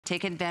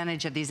Take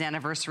advantage of these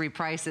anniversary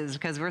prices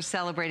because we're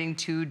celebrating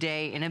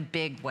today in a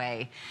big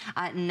way.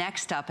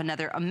 Next up,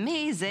 another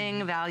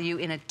amazing value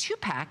in a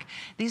 2-pack.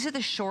 These are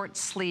the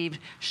short-sleeved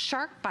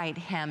shark bite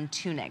hem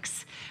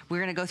tunics.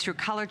 We're gonna go through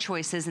color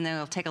choices and then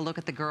we'll take a look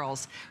at the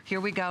girls.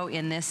 Here we go,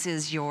 and this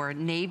is your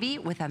navy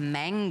with a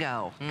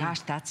mango.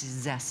 Gosh, that's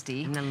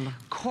zesty. And then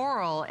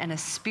coral and a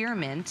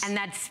spearmint. And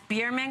that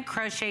spearmint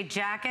crochet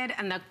jacket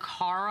and the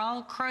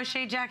coral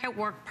crochet jacket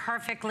work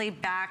perfectly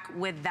back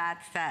with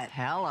that set.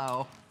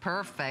 Hello,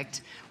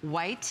 perfect.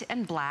 White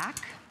and black.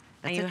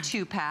 That's a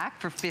 2-pack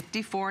for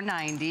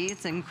 $54.90.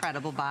 It's an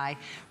incredible buy.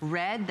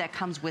 Red that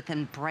comes with a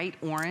bright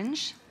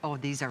orange. Oh,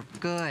 these are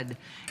good.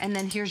 And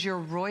then here's your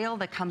royal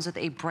that comes with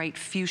a bright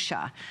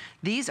fuchsia.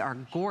 These are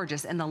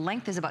gorgeous, and the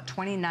length is about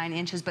 29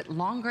 inches, but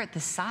longer at the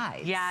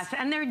sides. Yes,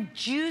 and they're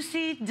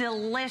juicy,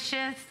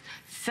 delicious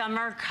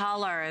summer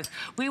colors.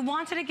 We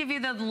wanted to give you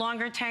the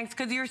longer tanks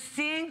because you're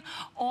seeing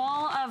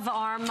all of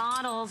our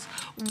models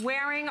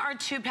wearing our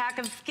 2-pack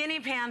of skinny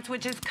pants,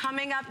 which is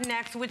coming up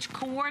next, which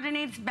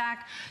coordinates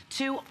back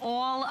to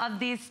all of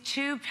these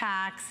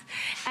 2-packs.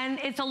 And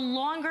it's a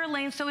longer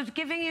length, so it's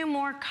giving you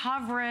more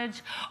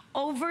coverage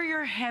over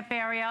your hip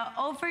area,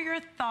 over your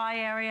thigh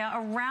area,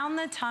 around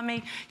the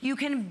tummy. You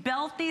can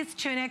belt these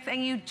tunics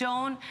and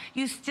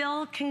you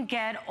still can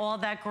get all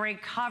that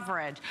great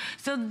coverage.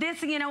 So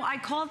this, you know, I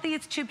call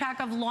these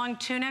 2-pack of long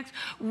tunics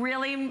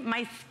really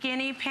my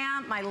skinny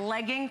pant, my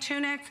legging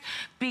tunics,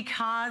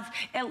 because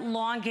it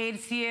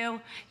elongates you.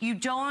 You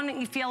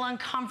feel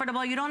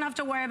uncomfortable. You don't have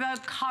to worry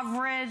about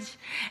coverage,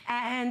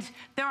 and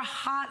they're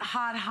hot,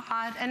 hot,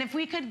 hot. And if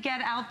we could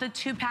get out the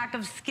 2-pack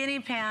of skinny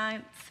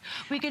pants,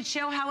 we could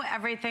show how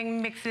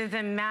everything mixes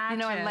and matches.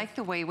 You know, I like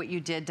the way what you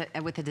did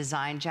with the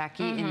design,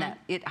 Jackie, in that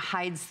it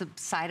hides the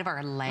side of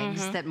our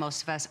legs that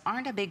most of us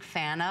aren't a big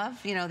fan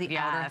of, you know, the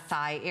outer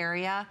thigh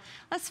area.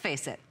 Let's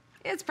face it.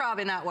 It's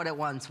probably not what it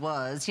once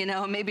was, you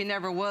know, maybe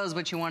never was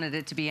what you wanted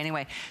it to be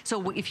anyway.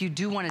 So if you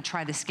do want to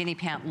try the skinny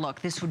pant look,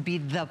 this would be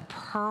the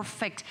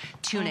perfect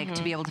tunic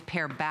to be able to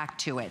pair back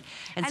to it.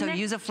 And so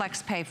use a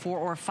flex pay 4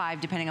 or 5,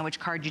 depending on which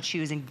card you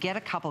choose, and get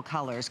a couple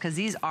colors, because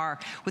these are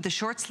with the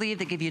short sleeve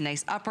that give you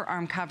nice upper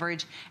arm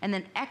coverage, and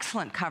then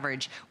excellent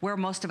coverage where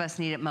most of us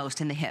need it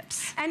most, in the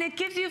hips. And it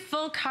gives you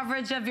full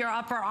coverage of your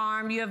upper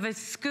arm. You have a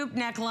scoop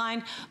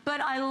neckline,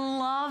 but I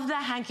love the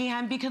hanky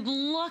hem because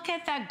look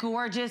at that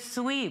gorgeous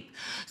sweep.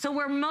 So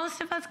where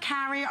most of us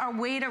carry our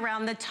weight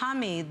around the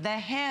tummy, the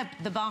hip,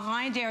 the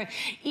behind area,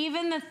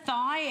 even the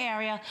thigh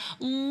area,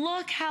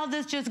 look how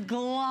this just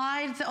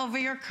glides over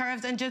your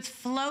curves and just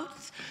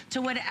floats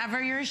to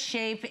whatever your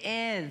shape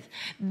is.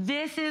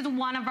 This is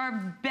one of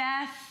our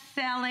best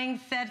selling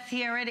sets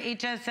here at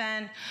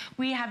HSN.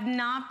 We have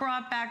not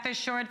brought back the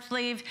short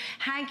sleeve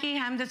hanky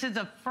hem. This is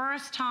the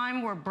first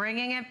time we're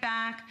bringing it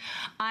back.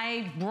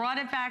 I brought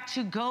it back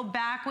to go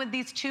back with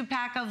these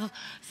 2-pack of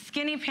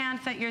skinny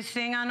pants that you're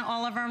seeing on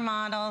all of our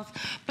models,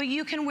 but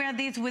you can wear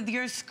these with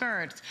your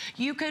skirts.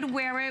 You could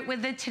wear it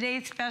with the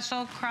Today's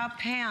Special crop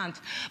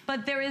pants,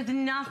 but there is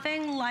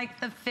nothing like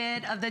the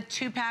fit of the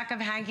 2-pack of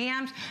hanky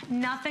hems.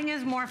 Nothing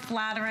is more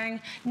flattering.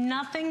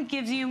 Nothing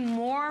gives you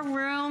more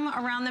room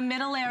around the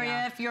middle area.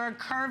 If you're a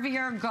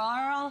curvier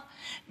girl,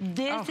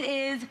 this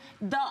is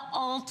the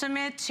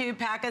ultimate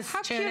 2-pack of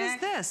How cute is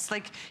this?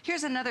 Like,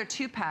 here's another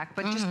 2-pack,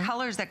 but just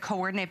colors that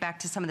coordinate back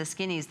to some of the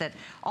skinnies that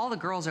all the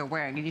girls are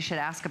wearing, and you should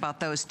ask about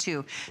those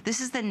too. This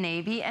is the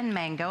navy and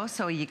mango,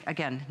 so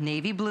again,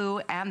 navy blue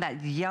and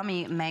that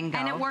yummy mango.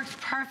 And it works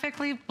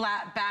perfectly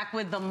back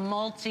with the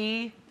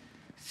multi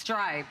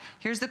stripe.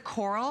 Here's the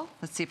coral.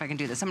 Let's see if I can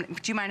do this. Do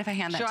you mind if I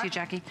hand that to you,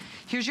 Jackie?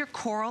 Here's your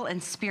coral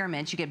and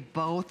spearmint. You get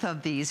both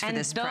of these for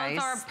this price. And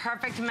those are a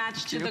perfect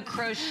match to the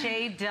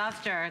crochet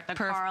duster, the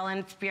coral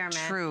and spearmint.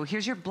 True.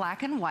 Here's your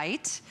black and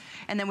white.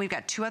 And then we've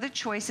got 2 other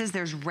choices.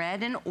 There's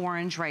red and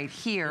orange right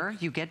here.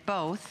 You get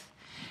both.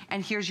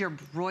 And here's your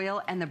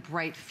royal and the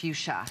bright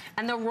fuchsia.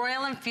 And the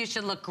royal and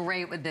fuchsia look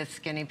great with this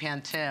skinny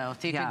pant too.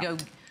 So you could go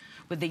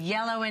with the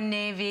yellow and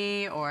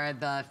navy or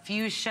the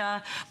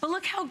fuchsia. But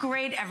look how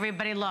great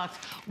everybody looks.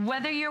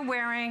 Whether you're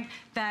wearing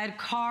that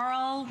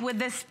coral with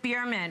the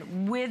spearmint,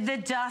 with the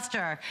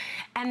duster,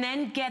 and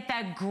then get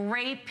that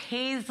great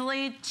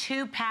paisley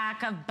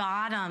 2-pack of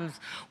bottoms.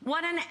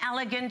 What an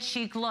elegant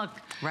chic look.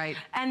 Right.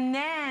 And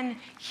then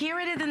here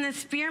it is in the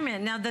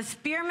spearmint. Now the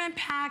spearmint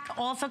pack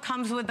also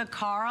comes with the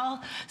coral,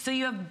 so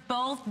you have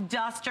both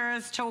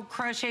dusters,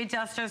 crochet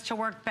dusters to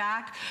work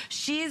back.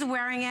 She's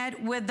wearing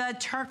it with the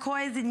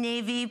turquoise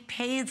navy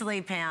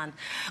paisley pant.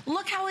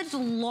 Look how it's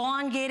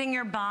elongating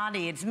your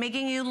body. It's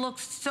making you look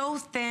so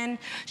thin.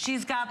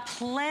 She's got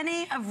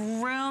plenty of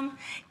room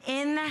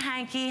in the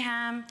hanky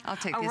hem. I'll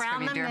take these around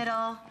from you, the dear.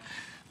 middle.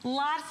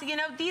 Lots, you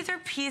know, these are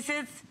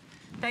pieces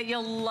that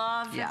you'll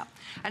love. Yeah,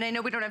 and I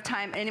know we don't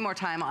have any more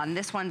time on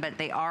this one, but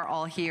they are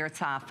all here. It's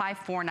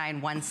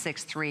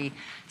 549163,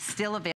 still available.